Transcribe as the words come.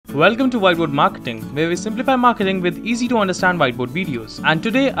Welcome to Whiteboard Marketing, where we simplify marketing with easy to understand whiteboard videos. And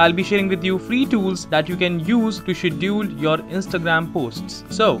today I'll be sharing with you free tools that you can use to schedule your Instagram posts.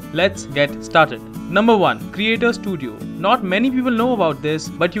 So let's get started. Number 1. Creator Studio. Not many people know about this,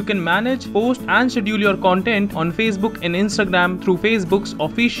 but you can manage, post and schedule your content on Facebook and Instagram through Facebook's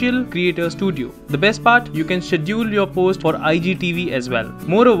official Creator Studio. The best part, you can schedule your post for IGTV as well.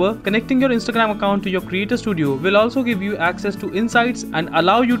 Moreover, connecting your Instagram account to your Creator Studio will also give you access to insights and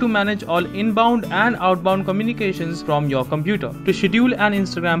allow you to manage all inbound and outbound communications from your computer. To schedule an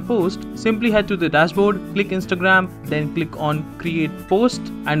Instagram post, simply head to the dashboard, click Instagram, then click on Create Post,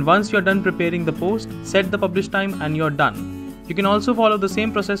 and once you're done preparing the post, set the publish time and you're done. You can also follow the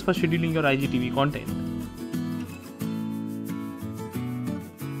same process for scheduling your IGTV content.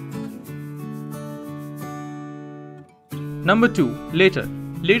 Number 2. Later.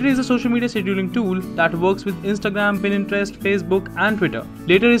 Later is a social media scheduling tool that works with Instagram, Pinterest, Facebook and Twitter.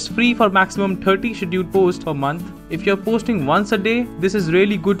 Later is free for maximum 30 scheduled posts per month. If you're posting once a day, this is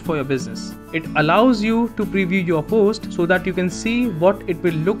really good for your business. It allows you to preview your post so that you can see what it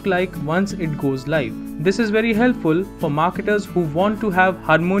will look like once it goes live. This is very helpful for marketers who want to have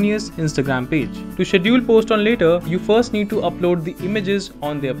harmonious Instagram page. To schedule post on Later, you first need to upload the images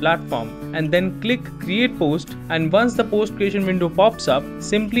on their platform and then click Create Post, and once the post creation window pops up,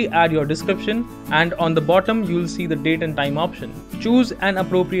 simply add your description and on the bottom you'll see the date and time option. Choose an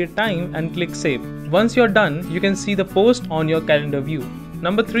appropriate time and click Save. Once you're done, you can see the post on your calendar view.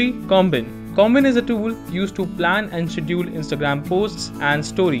 Number 3. Combin. Combin is a tool used to plan and schedule Instagram posts and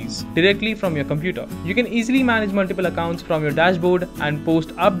stories directly from your computer. You can easily manage multiple accounts from your dashboard and post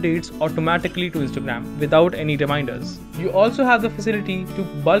updates automatically to Instagram without any reminders. You also have the facility to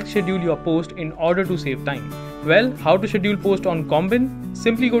bulk schedule your post in order to save time. Well, how to schedule post on Combin?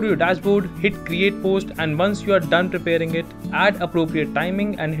 Simply go to your dashboard, hit Create Post, and once you are done preparing it, add appropriate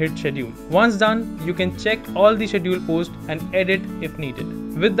timing and hit Schedule. Once done, you can check all the scheduled posts and edit if needed.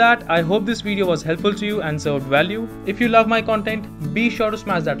 With that, I hope this video was helpful to you and served value. If you love my content, be sure to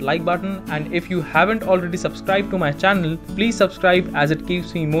smash that like button, and if you haven't already subscribed to my channel, please subscribe as it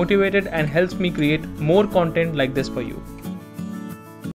keeps me motivated and helps me create more content like this for you.